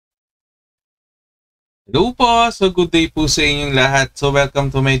Hello po! So good day po sa inyong lahat. So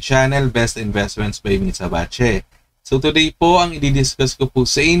welcome to my channel, Best Investments by Mitsabache. So today po, ang i-discuss ko po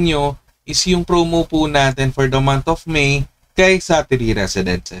sa inyo is yung promo po natin for the month of May kay Satori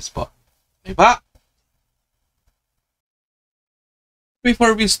Residences po. Diba?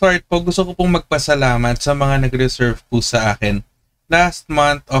 Before we start po, gusto ko pong magpasalamat sa mga nag-reserve po sa akin last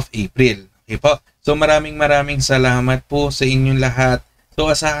month of April. Okay po? So maraming salamat po sa inyong lahat. So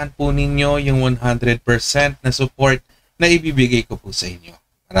asahan po ninyo yung 100% na support na ibibigay ko po sa inyo.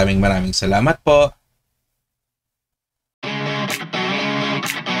 Maraming salamat po.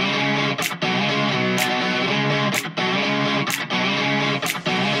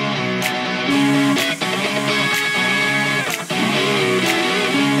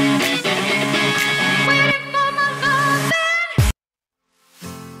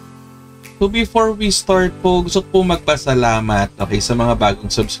 So before we start po, gusto ko magpasalamat sa mga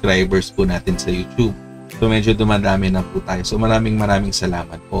bagong subscribers po natin sa YouTube. So medyo dumadami na po tayo. So maraming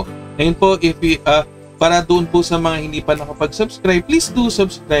salamat po. Ngayon po, para doon po sa mga hindi pa nakapag-subscribe, please do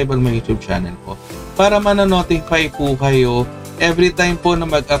subscribe on my YouTube channel po. Para ma-notify po kayo every time po na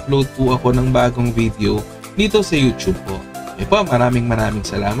mag-upload po ako ng bagong video dito sa YouTube po. Okay po, maraming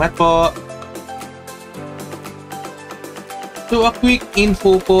salamat po. So a quick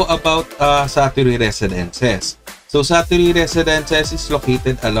info po about Satori Residences. So Satori Residences is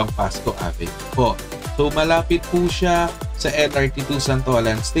located along Pasco Avenue po. So malapit po siya sa LRT2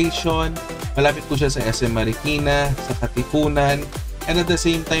 Santolan Station, malapit po siya sa SM Marikina, sa Katipunan, and at the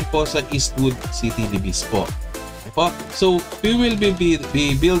same time po sa Eastwood City Libis po. Okay po? So we will be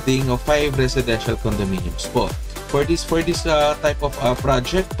building of 5 residential condominiums po. For this type of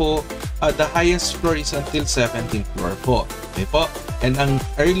project po, the highest floor is until 17th floor po. Okay po? And ang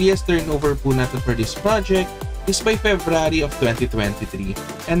earliest turnover po natin for this project is by February of 2023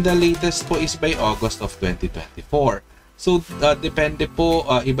 and the latest po is by August of 2024. So depende po,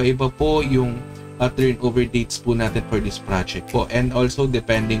 iba-iba po yung turnover dates po natin for this project po, and also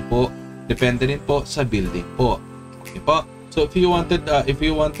depende rin po sa building po. Okay po? So if you want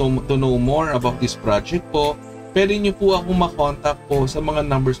to know more about this project po, pwede nyo po ako makontak po sa mga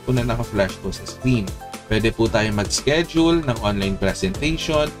numbers po na naka-flash po sa screen. Pwede po tayo mag-schedule ng online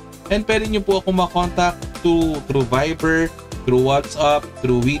presentation, and pwede nyo po ako makontak through Viber, through WhatsApp,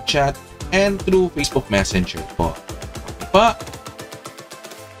 through WeChat, and through Facebook Messenger po. Okay po?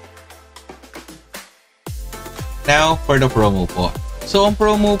 Now, for the promo po. So, ang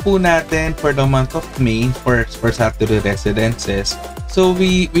promo po natin for the month of May for Satori Residences, so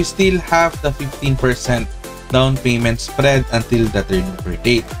we still have the 15% down payment spread until the turnover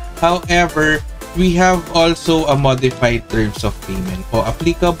date. However, we have also a modified terms of payment po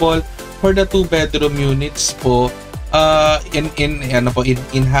applicable for the 2-bedroom units po in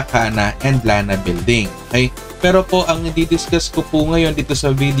HACANA and LANA building. Okay? Pero po ang i-discuss ko po ngayon dito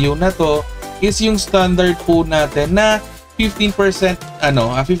sa video na to is yung standard po natin na 15%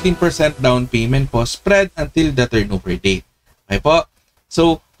 down payment po spread until the turnover date. Okay po?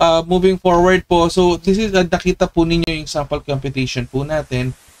 So, moving forward po, so this is nakita po ninyo yung sample computation po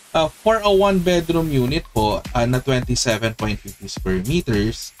natin for a 1-bedroom unit po na 27.50 square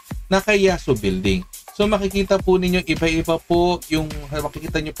meters na kay Yaso building. So makikita po ninyo iba-iba po yung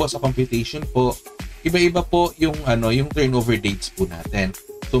makikita nyo po sa computation po, iba-iba po yung turnover dates po natin.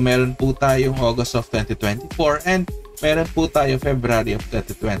 So meron po tayong August of 2024 and meron po tayo February of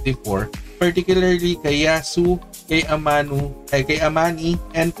 2024, particularly kay Yasu, kay Amani,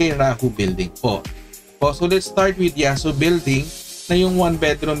 and kay Rahu building po. So let's start with Yasu building na yung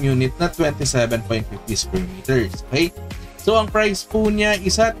 1-bedroom unit na 27.50 square meters. Okay? So ang price po niya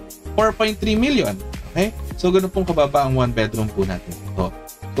is at 4.3 million. Okay? So ganun pong kababa ang 1-bedroom po natin ito.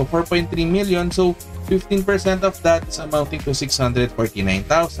 So 4.3 million. So 15% of that is amounting to 649,000.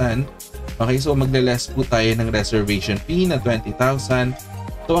 Okay? So magle-less po tayo ng reservation fee na 20,000.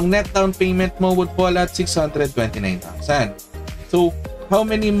 So ang net down payment mo would fall at 629,000. So how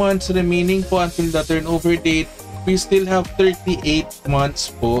many months remaining po until the turnover date? We still have 38 months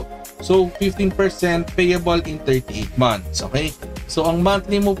po. So 15% payable in 38 months. Okay? So ang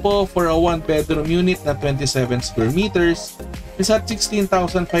monthly mo po for a 1-bedroom unit na 27 square meters is at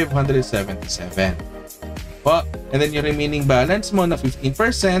 16,577 po. And then yung remaining balance mo na 15%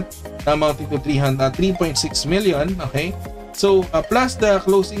 amounting to 3.6 million. Okay? So plus the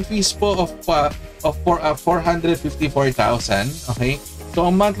closing fees po of 454,000. Okay? So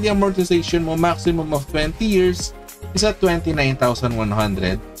ang monthly amortization mo maximum of 20 years is at 29,100.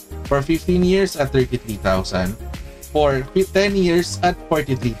 For 15 years at 33,000. For 10 years at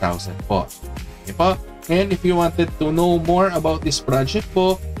 43,000 po. Okay po? And if you wanted to know more about this project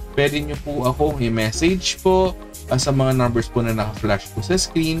po, pwede nyo po akong i-message po sa mga numbers po na naka-flash po sa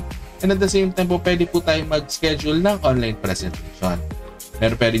screen. And at the same time po, pwede po tayong mag-schedule ng online presentation.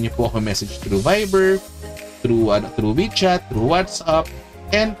 Pero pwede nyo po ako message through Viber, through WeChat, through WhatsApp,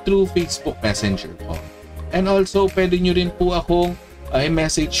 and through Facebook Messenger po. And also, pwede nyo rin po akong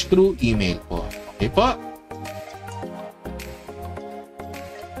i-message through email po. Okay po?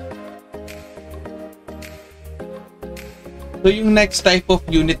 So, yung next type of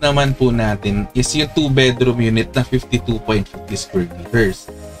unit naman po natin is yung 2-bedroom unit na 52.50 square meters.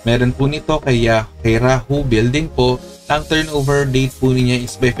 Meron po nito kay Rahu Building po. Ang turnover date po niya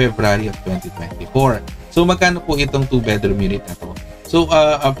is by February of 2024. So, magkano po itong 2-bedroom unit na to? So,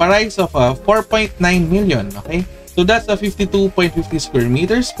 a price of 4.9 million. Okay? So, that's a 52.50 square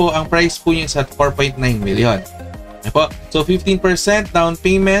meters po. Ang price po niya is at 4.9 million. Okay po? So, 15% down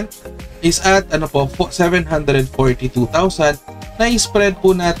payment is at 742,000 na i-spread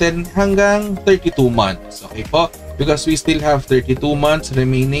po natin hanggang 32 months. Okay po? Because we still have 32 months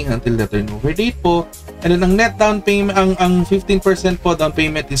remaining until the turnover date po. And then ang net down payment, ang 15% po down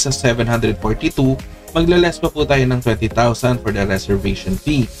payment is sa 742. Maglaless pa po tayo ng 20,000 for the reservation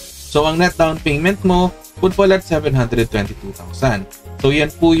fee. So ang net down payment mo would fall at 722,000. So yan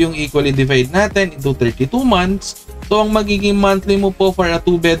po yung equally divide natin into 32 months. So ang magiging monthly mo po for a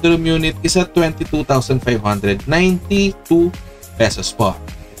 2-bedroom unit is at 22,592 pesos po.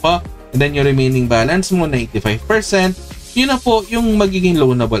 Okay po? And then yung remaining balance mo na 85%, yun na po yung magiging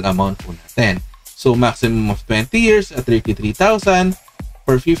loanable amount po natin. So maximum of 20 years at 33,000,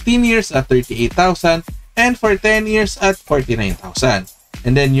 for 15 years at 38,000, and for 10 years at 49,000.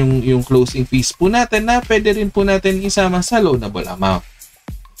 And then yung closing fees po natin na pwede rin po natin isama sa loanable amount.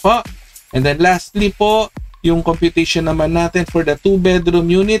 Po. And then lastly po, yung computation naman natin for the 2-bedroom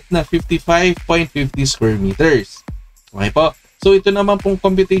unit na 55.50 square meters. Okay po? So ito naman pong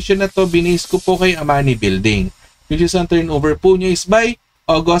computation na to, binase ko po kay Amani Building, which is ang turnover po nyo is by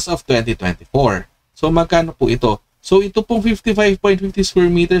August of 2024. So magkano po ito? So ito pong 55.50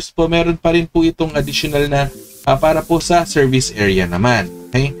 square meters po, meron pa rin po itong additional na para po sa service area naman.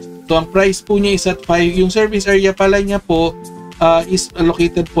 Okay? So ang price po niya is at 5. Yung service area pala niya po is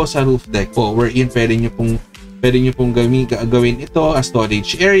located po sa roof deck po, wherein pwede nyo pong gawin ito as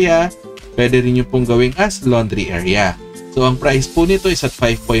storage area, pwede rin nyo pong gawin as laundry area. So ang price po nito is at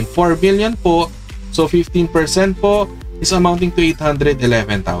 5.4 million po. So 15% po is amounting to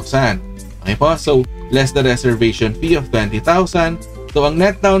 811,000. Okay po? So less the reservation fee of 20,000. So ang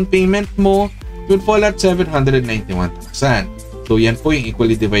net down payment mo would fall at 791,000. So yan po yung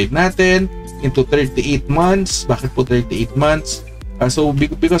equally divide natin into 38 months. Bakit po 38 months? So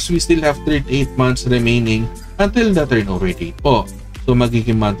because we still have 38 months remaining until the turnover date po. So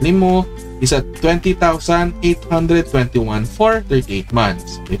magiging monthly mo is at 20,821 for 38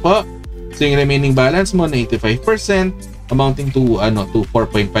 months. Okay po? So yung remaining balance mo na 85% amounting to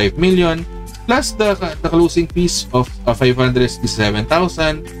 4.5 million plus the closing fees of 567,000.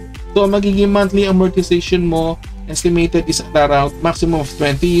 So ang magiging monthly amortization mo estimated is at around maximum of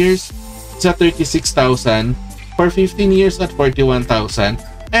 20 years is at 36,000, for 15 years at 41,000,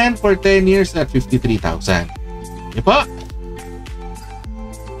 and for 10 years at 53,000. Okay po?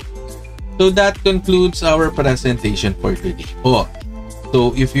 So that concludes our presentation for today po.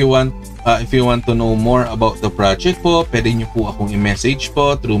 So if you want to know more about the project po, pwede nyo po akong i-message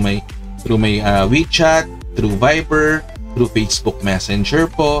po through my WeChat, through Viber, through Facebook Messenger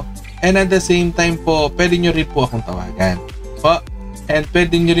po. And at the same time po, pwede nyo rin po akong tawagan po. And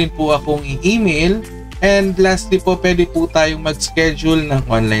pwede nyo rin po akong i-email. And lastly po, pwede po tayong mag-schedule ng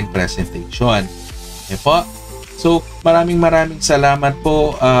online presentation. Okay po? So, maraming salamat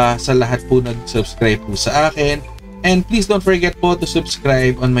po sa lahat po nag-subscribe po sa akin. And please don't forget po to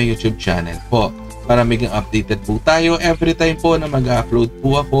subscribe on my YouTube channel po para maging updated po tayo every time po na mag-upload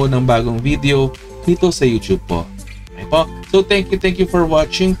po ako ng bagong video dito sa YouTube po. Okay po? So, thank you for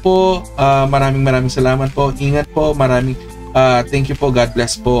watching po. Maraming salamat po. Ingat po. Thank you po. God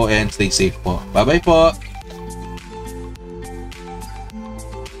bless po and stay safe po. Bye-bye po.